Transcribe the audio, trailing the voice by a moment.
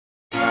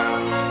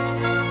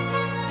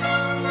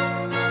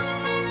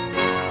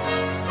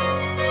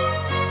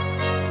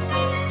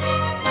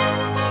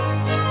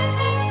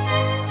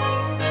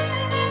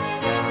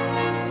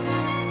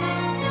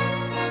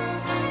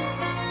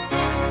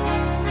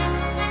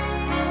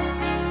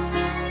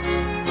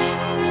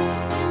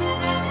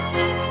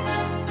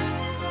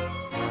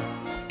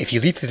If you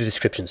read through the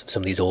descriptions of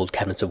some of these old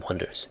cabinets of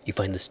wonders, you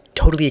find this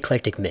totally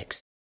eclectic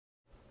mix.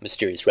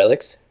 Mysterious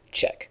relics?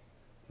 Check.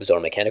 Bizarre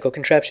mechanical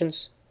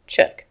contraptions?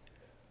 Check.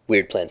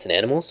 Weird plants and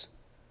animals?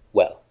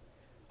 Well,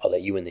 I'll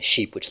let you and the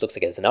sheep, which looks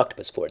like it has an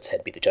octopus for its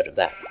head, be the judge of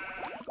that.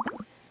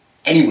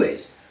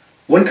 Anyways,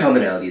 one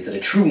commonality is that a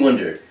true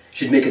wonder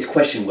should make us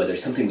question whether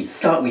something we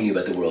thought we knew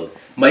about the world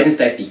might in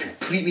fact be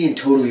completely and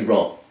totally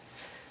wrong.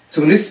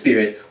 So in this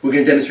spirit, we're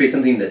going to demonstrate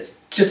something that's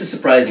just as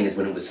surprising as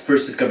when it was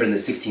first discovered in the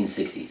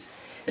 1660s.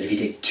 That if you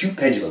take two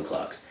pendulum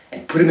clocks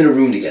and put them in a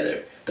room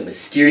together, they'll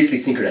mysteriously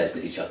synchronize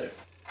with each other.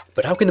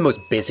 But how can the most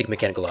basic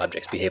mechanical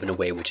objects behave in a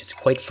way which is,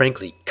 quite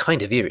frankly,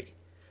 kind of eerie?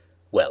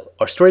 Well,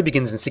 our story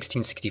begins in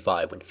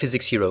 1665 when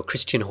physics hero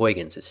Christian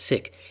Huygens is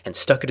sick and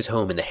stuck at his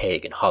home in The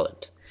Hague in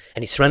Holland.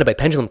 And he's surrounded by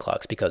pendulum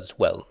clocks because,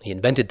 well, he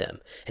invented them,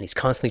 and he's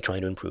constantly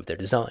trying to improve their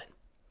design.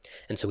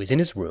 And so he's in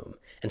his room,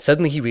 and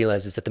suddenly he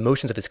realizes that the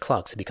motions of his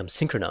clocks have become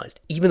synchronized,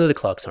 even though the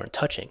clocks aren't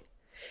touching.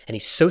 And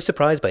he's so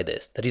surprised by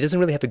this that he doesn't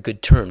really have a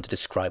good term to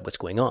describe what's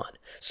going on.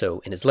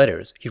 So, in his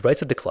letters, he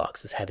writes of the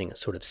clocks as having a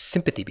sort of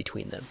sympathy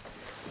between them.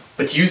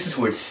 But to use this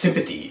word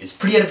sympathy is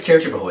pretty out of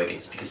character for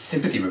Huygens, because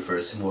sympathy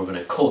refers to more of an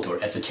occult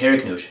or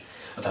esoteric notion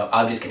of how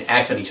objects can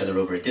act on each other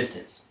over a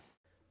distance.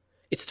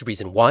 It's the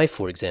reason why,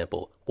 for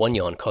example, one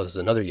yawn causes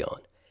another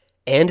yawn.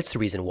 And it's the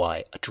reason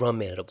why a drum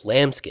made out of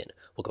lambskin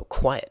will go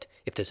quiet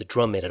if there's a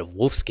drum made out of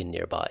wolfskin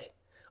nearby.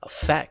 A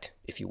fact,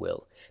 if you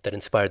will, that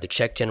inspired the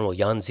Czech general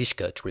Jan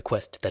Žižka to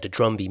request that a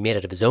drum be made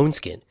out of his own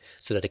skin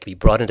so that it could be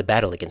brought into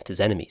battle against his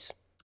enemies.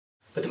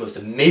 But the most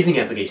amazing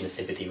application of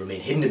sympathy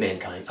remained hidden to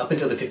mankind up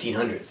until the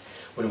 1500s,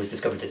 when it was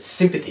discovered that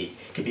sympathy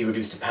could be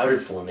reduced to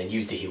powdered form and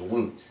used to heal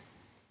wounds.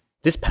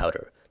 This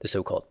powder, the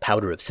so-called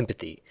powder of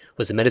sympathy,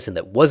 was a medicine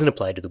that wasn't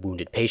applied to the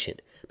wounded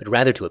patient, but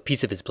rather to a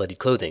piece of his bloodied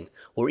clothing,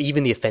 or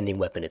even the offending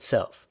weapon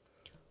itself.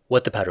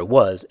 What the powder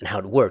was, and how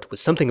it worked,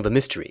 was something of a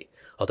mystery,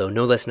 although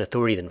no less an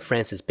authority than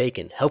Francis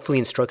Bacon helpfully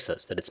instructs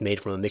us that it's made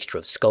from a mixture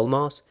of skull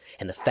moss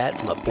and the fat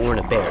from a boar and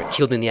a bear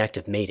killed in the act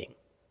of mating.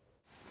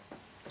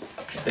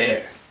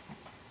 Bear.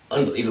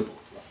 Unbelievable.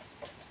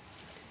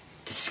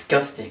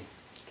 Disgusting.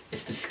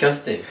 It's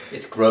disgusting.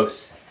 It's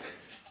gross.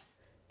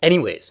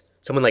 Anyways,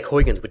 someone like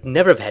Huygens would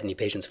never have had any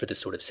patience for this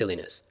sort of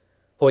silliness.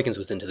 Huygens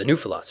was into the new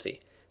philosophy,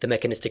 the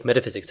mechanistic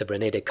metaphysics of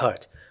René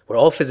Descartes, where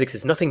all physics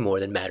is nothing more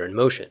than matter in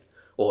motion,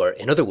 or,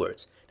 in other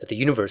words, that the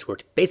universe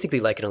worked basically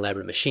like an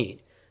elaborate machine,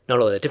 not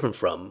all that different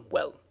from,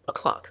 well, a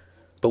clock.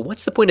 But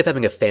what's the point of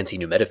having a fancy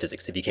new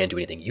metaphysics if you can't do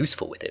anything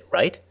useful with it,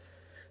 right?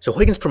 So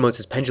Huygens promotes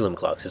his pendulum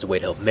clocks as a way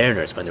to help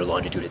mariners find their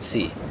longitude at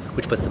sea,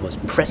 which was the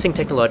most pressing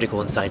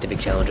technological and scientific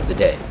challenge of the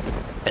day.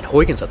 And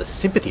Huygens saw the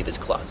sympathy of his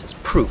clocks as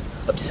proof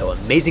of just how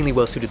amazingly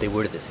well suited they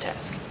were to this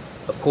task.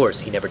 Of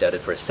course, he never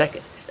doubted for a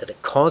second that the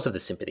cause of the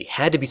sympathy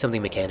had to be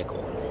something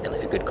mechanical, and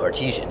like a good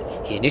Cartesian,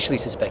 he initially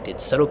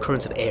suspected subtle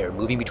currents of air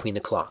moving between the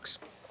clocks.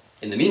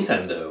 In the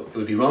meantime, though, it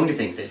would be wrong to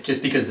think that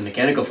just because the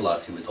mechanical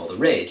philosophy was all the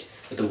rage,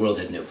 that the world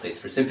had no place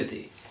for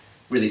sympathy.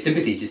 Really,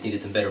 sympathy just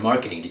needed some better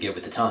marketing to get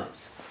with the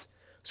times.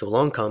 So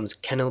along comes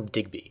Kenelm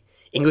Digby,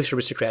 English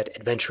aristocrat,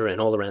 adventurer, and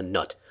all-around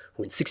nut,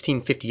 who in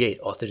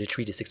 1658 authored a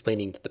treatise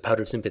explaining that the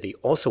powder of sympathy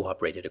also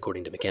operated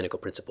according to mechanical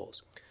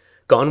principles.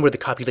 Gone were the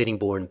copulating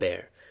boar and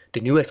bear. The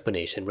new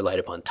explanation relied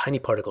upon tiny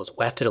particles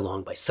wafted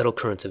along by subtle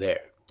currents of air.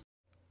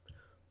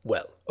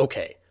 Well,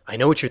 okay, I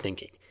know what you're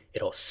thinking.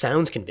 It all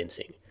sounds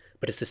convincing,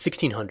 but it's the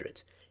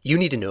 1600s. You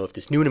need to know if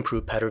this new and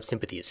improved powder of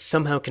sympathy is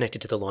somehow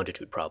connected to the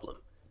longitude problem.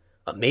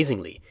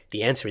 Amazingly,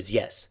 the answer is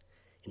yes.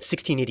 In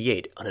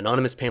 1688, an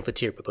anonymous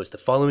pamphleteer proposed the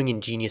following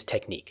ingenious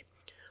technique.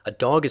 A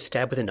dog is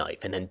stabbed with a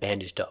knife and then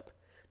bandaged up.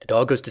 The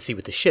dog goes to sea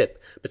with the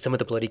ship, but some of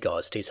the bloody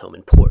gauze stays home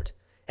in port.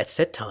 At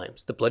set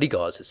times, the bloody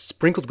gauze is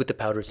sprinkled with the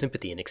powder of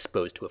sympathy and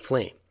exposed to a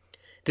flame.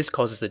 This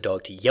causes the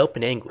dog to yelp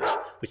in anguish,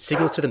 which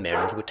signals to the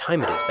mariners what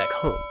time it is back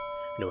home.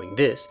 Knowing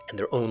this, and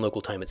their own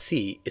local time at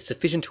sea, is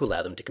sufficient to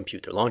allow them to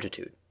compute their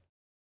longitude.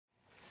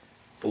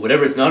 But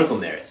whatever its nautical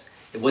merits,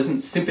 it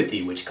wasn't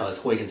sympathy which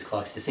caused Huygens'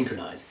 clocks to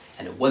synchronize,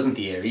 and it wasn't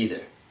the air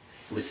either.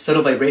 It was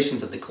subtle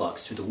vibrations of the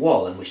clocks through the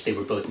wall on which they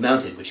were both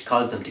mounted which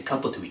caused them to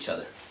couple to each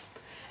other.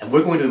 And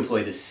we're going to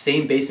employ this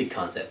same basic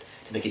concept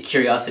to make a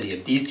curiosity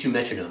of these two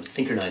metronomes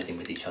synchronizing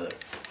with each other.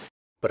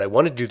 But I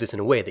want to do this in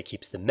a way that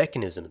keeps the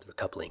mechanism of the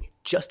coupling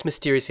just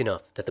mysterious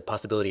enough that the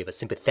possibility of a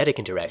sympathetic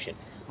interaction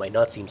might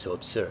not seem so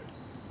absurd.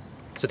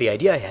 So the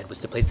idea I had was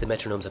to place the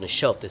metronomes on a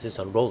shelf that sits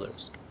on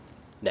rollers.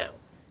 Now,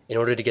 in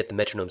order to get the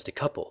metronomes to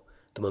couple,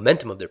 the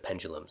momentum of their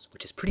pendulums,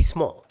 which is pretty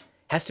small,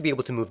 has to be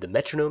able to move the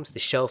metronomes, the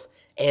shelf,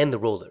 and the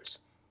rollers.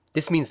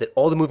 This means that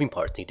all the moving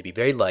parts need to be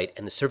very light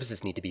and the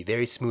surfaces need to be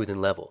very smooth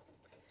and level.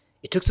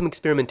 It took some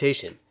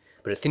experimentation,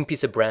 but a thin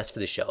piece of brass for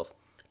the shelf,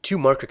 2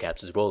 marker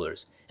caps as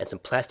rollers, and some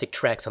plastic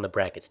tracks on the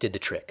brackets did the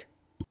trick.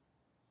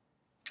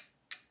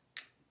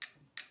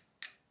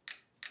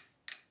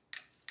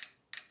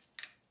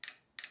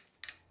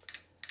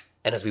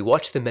 And as we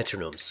watch the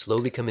metronomes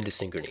slowly come into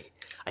synchrony,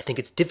 I think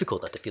it's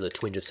difficult not to feel a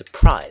twinge of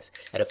surprise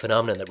at a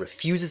phenomenon that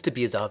refuses to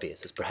be as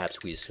obvious as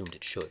perhaps we assumed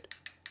it should.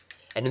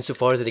 And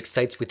insofar as it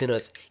excites within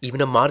us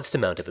even a modest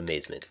amount of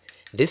amazement,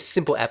 This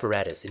simple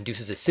apparatus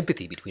induces a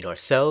sympathy between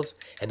ourselves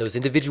and those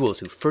individuals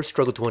who first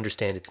struggled to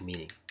understand its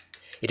meaning.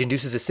 It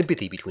induces a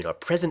sympathy between our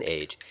present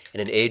age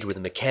and an age where the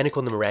mechanical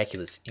and the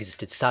miraculous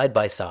existed side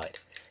by side.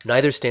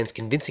 Neither stands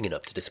convincing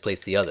enough to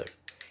displace the other.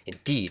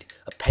 Indeed,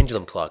 a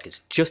pendulum clock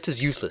is just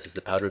as useless as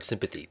the powder of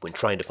sympathy when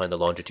trying to find the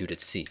longitude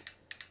at sea.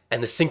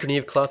 And the synchrony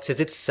of clocks is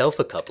itself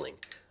a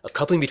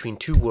coupling between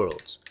two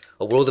worlds,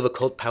 a world of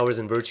occult powers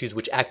and virtues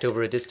which act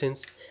over a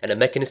distance, and a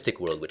mechanistic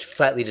world which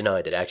flatly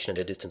denied that action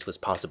at a distance was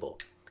possible.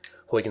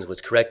 Huygens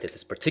was correct that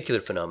this particular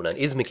phenomenon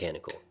is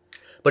mechanical,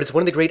 but it's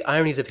one of the great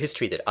ironies of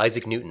history that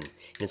Isaac Newton,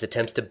 in his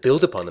attempts to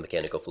build upon the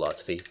mechanical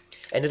philosophy,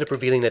 ended up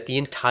revealing that the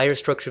entire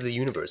structure of the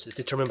universe is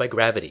determined by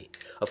gravity,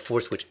 a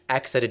force which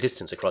acts at a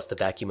distance across the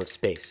vacuum of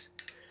space.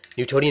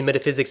 Newtonian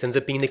metaphysics ends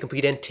up being the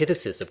complete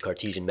antithesis of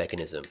Cartesian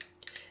mechanism,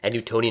 and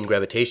Newtonian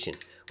gravitation,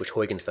 which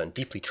Huygens found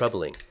deeply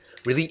troubling,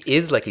 really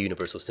is like a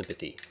universal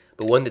sympathy,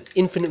 but one that's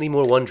infinitely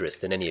more wondrous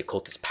than any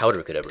occultist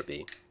powder could ever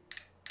be.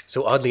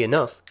 So oddly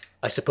enough,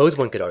 I suppose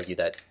one could argue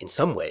that, in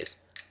some ways,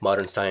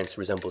 modern science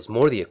resembles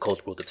more the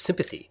occult world of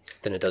sympathy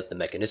than it does the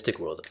mechanistic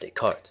world of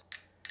Descartes.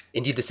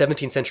 Indeed, the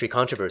 17th century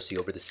controversy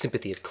over the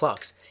sympathy of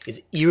clocks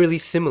is eerily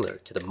similar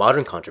to the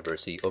modern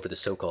controversy over the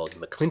so-called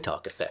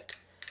McClintock effect,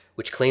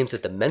 which claims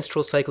that the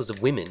menstrual cycles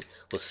of women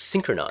will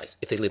synchronize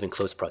if they live in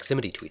close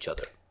proximity to each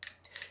other.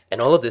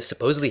 And all of this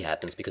supposedly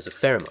happens because of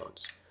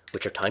pheromones,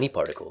 which are tiny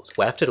particles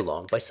wafted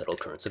along by subtle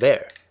currents of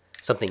air,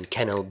 something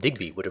Ken L.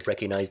 Digby would have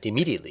recognized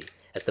immediately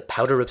as the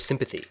powder of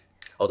sympathy,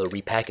 although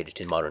repackaged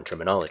in modern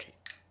terminology.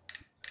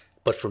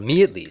 But for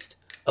me at least,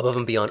 above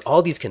and beyond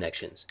all these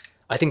connections,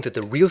 I think that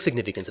the real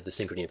significance of the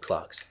synchrony of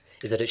clocks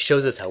is that it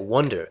shows us how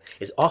wonder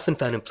is often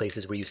found in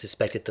places where you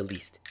suspect it the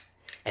least.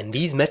 And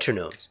these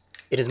metronomes,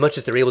 inasmuch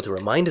as they're able to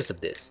remind us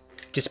of this,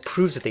 just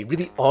proves that they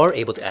really are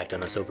able to act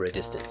on us over a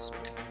distance.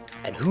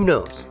 And who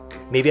knows,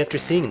 maybe after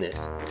seeing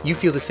this, you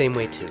feel the same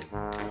way too.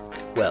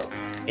 Well,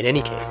 in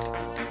any case,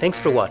 thanks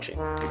for watching,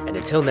 and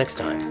until next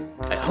time,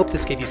 I hope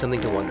this gave you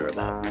something to wonder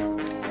about.